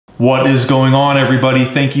What is going on, everybody?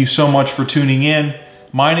 Thank you so much for tuning in.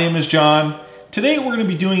 My name is John. Today we're going to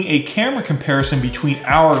be doing a camera comparison between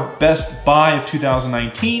our best buy of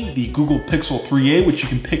 2019, the Google Pixel 3a, which you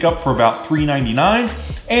can pick up for about $399,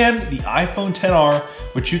 and the iPhone XR,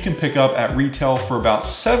 which you can pick up at retail for about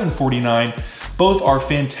 $749. Both are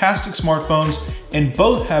fantastic smartphones and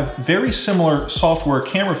both have very similar software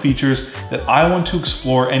camera features that I want to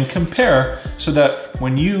explore and compare so that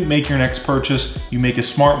when you make your next purchase, you make a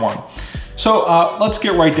smart one. So let's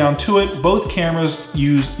get right down to it. Both cameras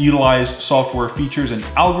utilize software features and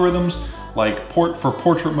algorithms like for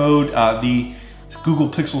portrait mode. The Google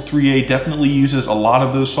Pixel 3a definitely uses a lot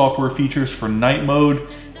of those software features for night mode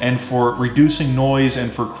and for reducing noise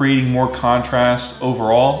and for creating more contrast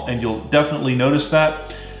overall, and you'll definitely notice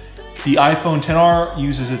that. The iPhone XR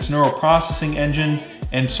uses its neural processing engine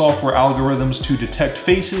and software algorithms to detect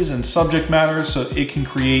faces and subject matter so it can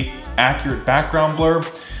create accurate background blur.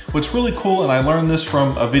 What's really cool, and I learned this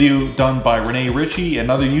from a video done by Rene Ritchie,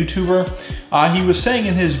 another YouTuber, he was saying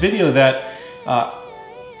in his video that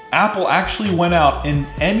Apple actually went out and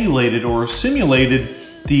emulated or simulated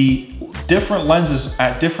the different lenses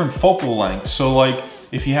at different focal lengths. So like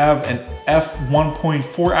if you have an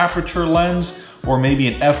f1.4 aperture lens, or maybe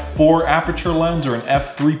an f4 aperture lens, or an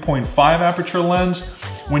f3.5 aperture lens,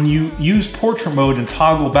 when you use portrait mode and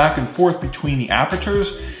toggle back and forth between the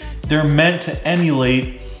apertures, they're meant to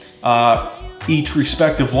emulate each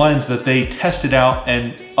respective lens that they tested out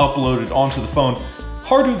and uploaded onto the phone.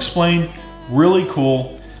 Hard to explain, really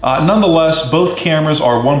cool. Nonetheless, both cameras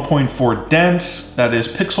are 1.4 dense, that is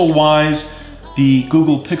pixel wise. The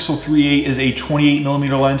Google Pixel 3a is a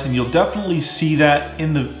 28mm lens, and you'll definitely see that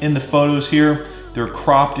in the photos here. They're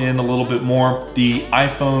cropped in a little bit more. The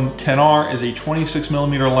iPhone XR is a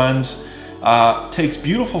 26mm lens, takes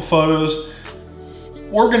beautiful photos.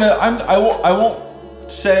 I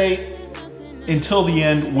won't say until the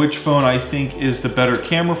end which phone I think is the better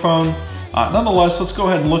camera phone. Nonetheless, let's go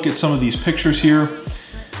ahead and look at some of these pictures here.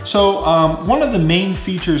 So one of the main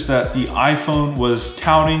features that the iPhone was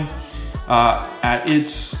touting at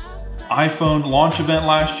its iPhone launch event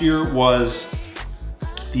last year was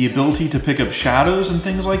the ability to pick up shadows and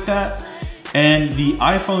things like that. And the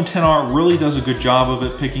iPhone XR really does a good job of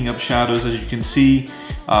it picking up shadows. As you can see,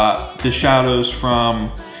 the shadows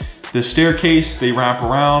from the staircase, they wrap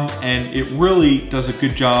around, and it really does a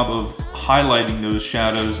good job of highlighting those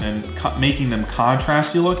shadows and making them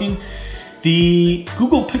contrasty looking. The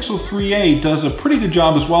Google Pixel 3a does a pretty good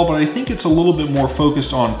job as well, but I think it's a little bit more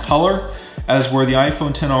focused on color, as where the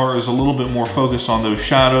iPhone XR is a little bit more focused on those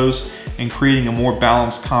shadows and creating a more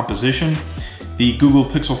balanced composition. The Google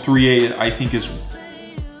Pixel 3a, I think, is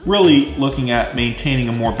really looking at maintaining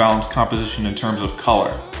a more balanced composition in terms of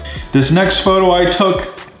color. This next photo I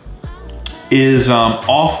took is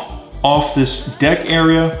off this deck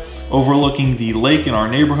area overlooking the lake in our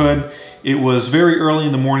neighborhood. It was very early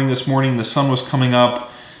in the morning this morning. The sun was coming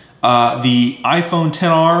up. The iPhone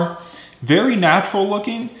XR, very natural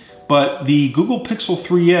looking, but the Google Pixel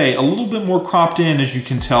 3a, a little bit more cropped in, as you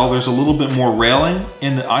can tell. There's a little bit more railing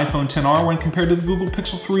in the iPhone XR when compared to the Google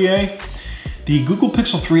Pixel 3a. The Google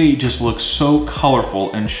Pixel 3a just looks so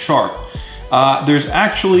colorful and sharp. There's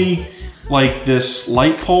actually like this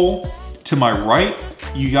light pole to my right.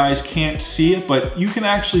 You guys can't see it, but you can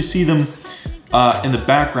actually see them in the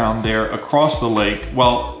background there across the lake.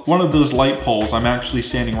 Well, one of those light poles, I'm actually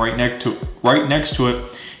standing right next to it.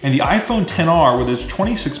 And the iPhone XR with its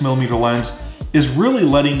 26mm lens is really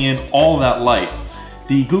letting in all that light.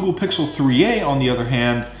 The Google Pixel 3a, on the other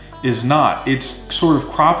hand, is not. It's sort of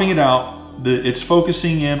cropping it out. It's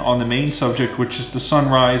focusing in on the main subject, which is the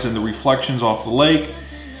sunrise and the reflections off the lake.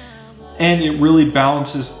 And it really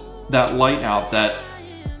balances that light out, that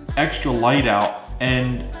extra light out,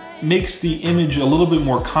 and makes the image a little bit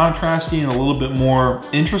more contrasty and a little bit more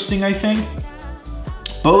interesting, I think.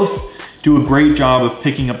 Both do a great job of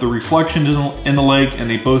picking up the reflections in the lake, and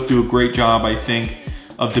they both do a great job, I think,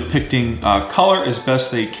 of depicting color as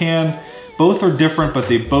best they can. Both are different, but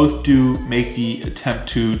they both do make the attempt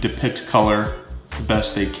to depict color the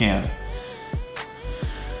best they can.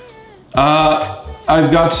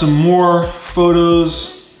 I've got some more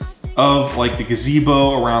photos of like the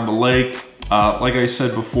gazebo around the lake. Like I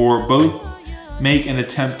said before, both make an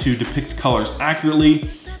attempt to depict colors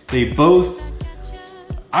accurately. They both,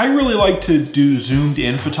 I really like to do zoomed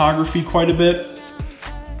in photography quite a bit.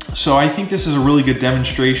 So I think this is a really good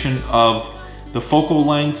demonstration of the focal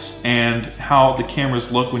lengths and how the cameras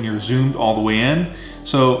look when you're zoomed all the way in.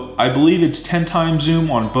 So I believe it's 10 times zoom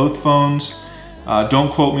on both phones.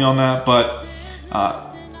 Don't quote me on that, but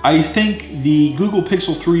I think the Google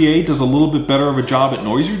Pixel 3a does a little bit better of a job at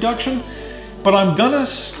noise reduction, but I'm gonna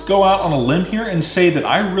go out on a limb here and say that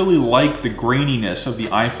I really like the graininess of the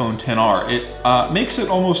iPhone XR. It makes it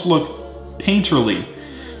almost look painterly.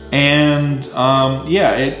 And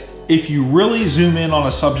yeah, if you really zoom in on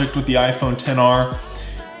a subject with the iPhone XR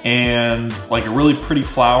and like a really pretty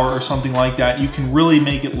flower or something like that, you can really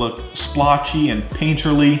make it look splotchy and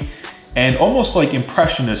painterly and almost like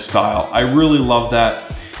impressionist style. I really love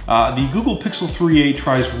that. The Google Pixel 3a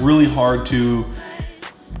tries really hard to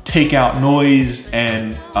take out noise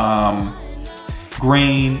and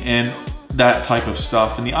grain and that type of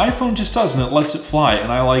stuff, and the iPhone just doesn't. It lets it fly,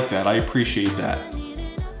 and I like that. I appreciate that.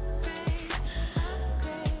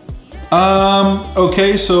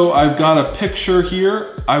 Okay, so I've got a picture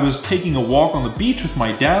here. I was taking a walk on the beach with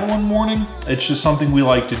my dad one morning. It's just something we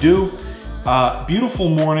like to do. Beautiful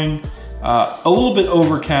morning, a little bit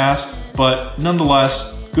overcast, but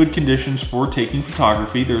nonetheless, good conditions for taking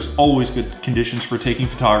photography. There's always good conditions for taking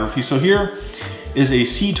photography. So here is a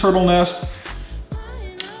sea turtle nest.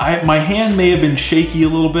 My hand may have been shaky a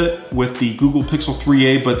little bit with the Google Pixel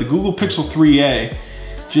 3a, but the Google Pixel 3a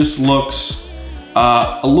just looks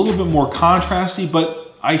a little bit more contrasty,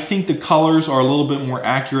 but I think the colors are a little bit more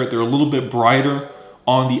accurate. They're a little bit brighter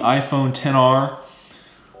on the iPhone XR.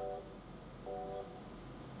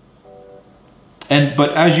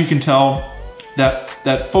 But as you can tell,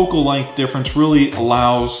 that focal length difference really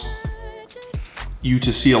allows you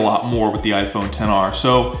to see a lot more with the iPhone XR.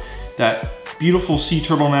 So that beautiful sea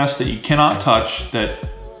turtle nest that you cannot touch, that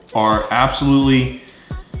are absolutely,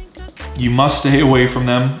 you must stay away from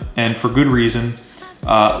them, and for good reason,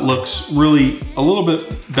 looks really a little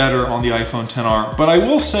bit better on the iPhone XR. But I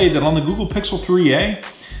will say that on the Google Pixel 3a,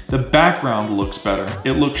 the background looks better.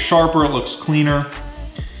 It looks sharper, it looks cleaner.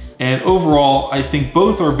 And overall, I think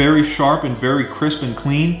both are very sharp and very crisp and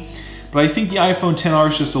clean, but I think the iPhone XR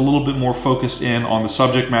is just a little bit more focused in on the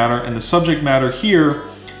subject matter, and the subject matter here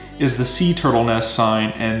is the sea turtle nest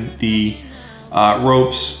sign and the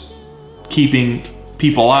ropes keeping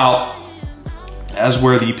people out, as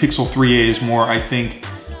where the Pixel 3a is more, I think,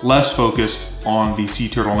 less focused on the sea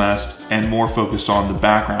turtle nest and more focused on the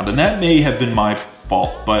background. And that may have been my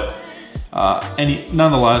fault, but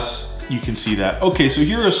nonetheless, you can see that. Okay, so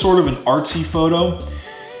here is sort of an artsy photo.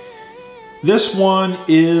 This one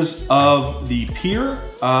is of the pier.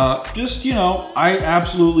 Just, you know, I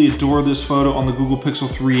absolutely adore this photo on the Google Pixel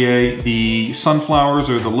 3a. The sunflowers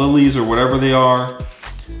or the lilies or whatever they are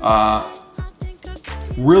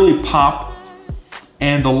really pop,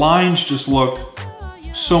 and the lines just look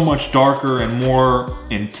so much darker and more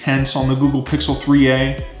intense on the Google Pixel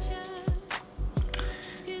 3a.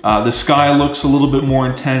 The sky looks a little bit more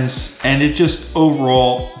intense, and it just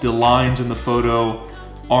overall, the lines in the photo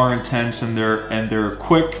are intense and they're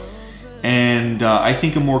quick, and I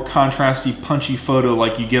think a more contrasty, punchy photo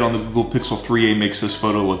like you get on the Google Pixel 3a makes this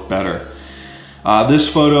photo look better. This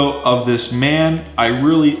photo of this man I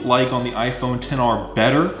really like on the iPhone XR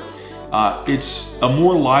better. It's a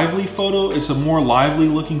more lively photo. It's a more lively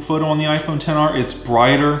looking photo on the iPhone XR. It's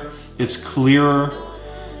brighter, it's clearer.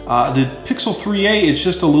 The Pixel 3a is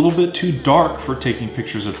just a little bit too dark for taking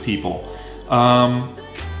pictures of people.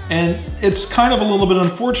 And it's kind of a little bit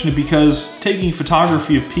unfortunate because taking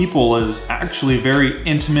photography of people is actually a very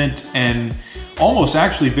intimate and almost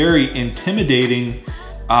actually very intimidating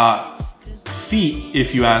feat,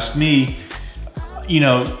 if you ask me. You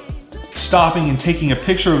know, stopping and taking a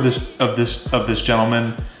picture of this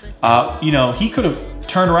gentleman, you know, he could have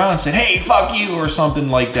turned around and said, "Hey, fuck you," or something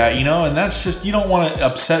like that, you know, and that's just, you don't want to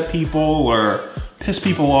upset people or piss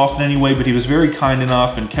people off in any way, but he was very kind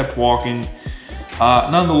enough and kept walking.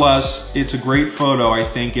 Nonetheless, it's a great photo, I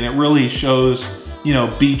think, and it really shows, you know,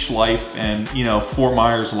 beach life and, you know, Fort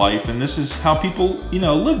Myers life, and this is how people, you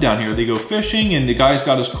know, live down here. They go fishing, and the guy's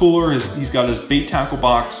got his cooler, he's got his bait tackle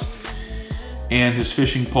box and his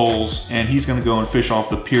fishing poles, and he's gonna go and fish off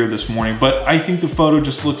the pier this morning. But I think the photo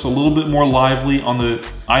just looks a little bit more lively on the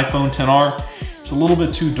iPhone XR. It's a little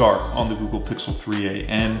bit too dark on the Google Pixel 3a,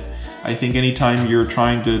 and I think anytime you're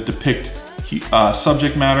trying to depict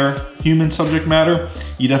subject matter, human subject matter,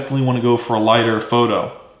 you definitely want to go for a lighter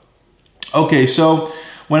photo. Okay, so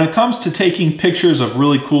when it comes to taking pictures of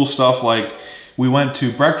really cool stuff, like we went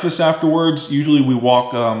to breakfast afterwards. Usually we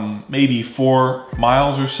walk maybe 4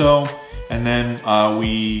 miles or so, and then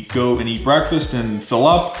we go and eat breakfast and fill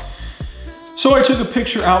up. So I took a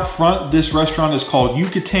picture out front. This restaurant is called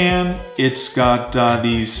Yucatan. It's got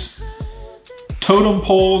these totem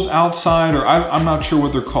poles outside, or I'm not sure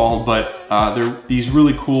what they're called, but they're these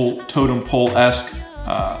really cool totem pole-esque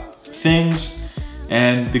things.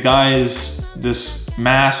 And the guy is, this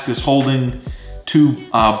mask is holding 2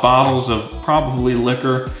 bottles of probably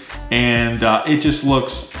liquor, and it just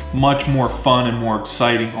looks much more fun and more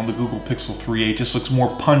exciting on the Google Pixel 3a. It just looks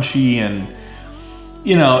more punchy, and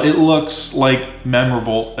you know, it looks like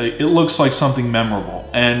memorable. It looks like something memorable,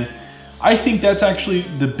 and I think that's actually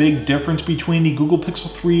the big difference between the Google Pixel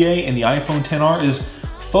 3a and the iPhone XR is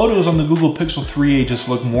photos on the Google Pixel 3a just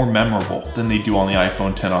look more memorable than they do on the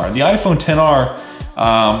iPhone XR. The iPhone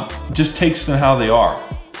XR just takes them how they are.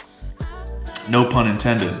 No pun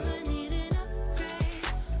intended.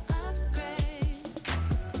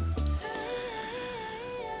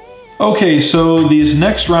 Okay, so these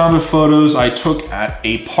next round of photos I took at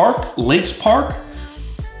a park, Lakes Park.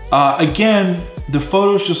 Again, the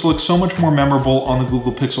photos just look so much more memorable on the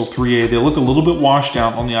Google Pixel 3a. They look a little bit washed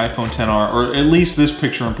out on the iPhone XR, or at least this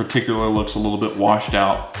picture in particular looks a little bit washed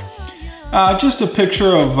out. Just a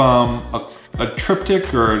picture of a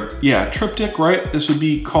triptych, or yeah, triptych, right? This would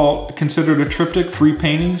be considered a triptych, 3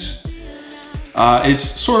 paintings.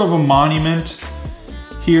 It's sort of a monument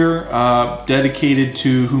here, dedicated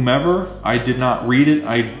to whomever. I did not read it.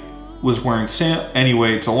 I was wearing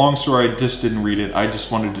anyway, it's a long story. I just didn't read it. I just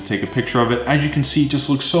wanted to take a picture of it. As you can see, it just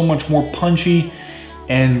looks so much more punchy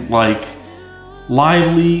and like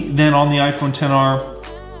lively than on the iPhone XR.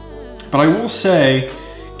 But I will say,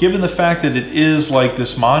 given the fact that it is like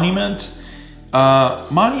this monument,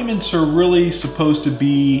 monuments are really supposed to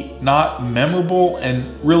be not memorable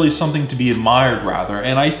and really something to be admired rather.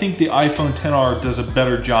 And I think the iPhone XR does a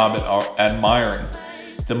better job at admiring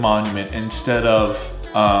the monument instead of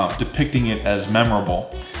depicting it as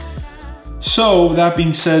memorable. So that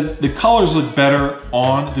being said, the colors look better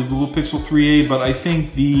on the Google Pixel 3a, but I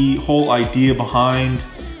think the whole idea behind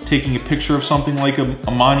taking a picture of something like a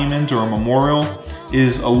monument or a memorial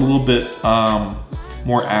is a little bit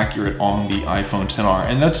more accurate on the iPhone XR.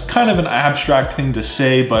 And that's kind of an abstract thing to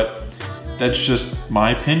say, but that's just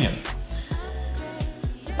my opinion.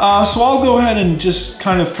 So I'll go ahead and just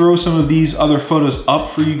kind of throw some of these other photos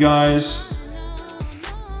up for you guys.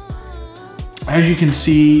 As you can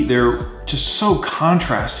see, they're just so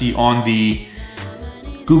contrasty on the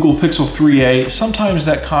Google Pixel 3a. Sometimes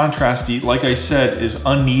that contrasty, like I said, is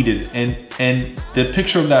unneeded, and the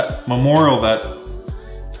picture of that memorial that,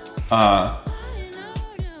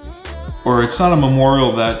 or it's not a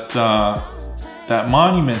memorial, that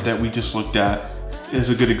monument that we just looked at is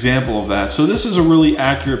a good example of that. So this is a really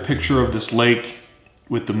accurate picture of this lake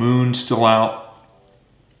with the moon still out.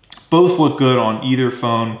 Both look good on either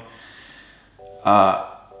phone.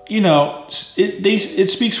 You know, it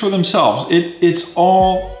speaks for themselves.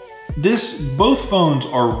 Both phones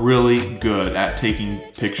are really good at taking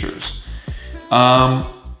pictures.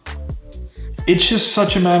 It's just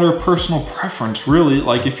such a matter of personal preference, really.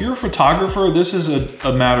 Like if you're a photographer, this is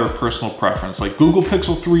a matter of personal preference. Like Google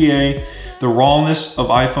Pixel 3a, the rawness of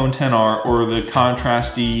iPhone XR, or the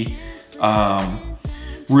contrasty,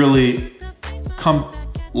 really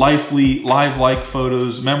live-like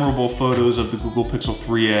photos, memorable photos of the Google Pixel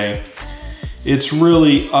 3a. It's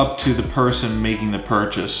really up to the person making the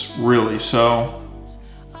purchase, really. So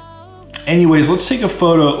anyways, let's take a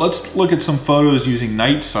photo. Let's look at some photos using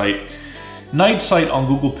Night Sight. Night Sight on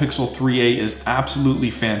Google Pixel 3a is absolutely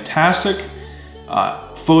fantastic.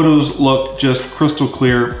 Photos look just crystal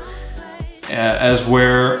clear, as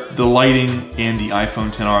where the lighting in the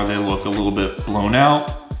iPhone XR, they look a little bit blown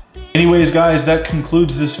out. Anyways guys, that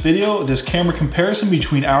concludes this video, this camera comparison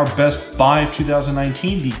between our best buy of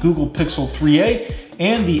 2019, the Google Pixel 3a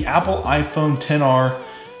and the Apple iPhone XR.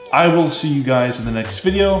 I will see you guys in the next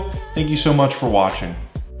video. Thank you so much for watching.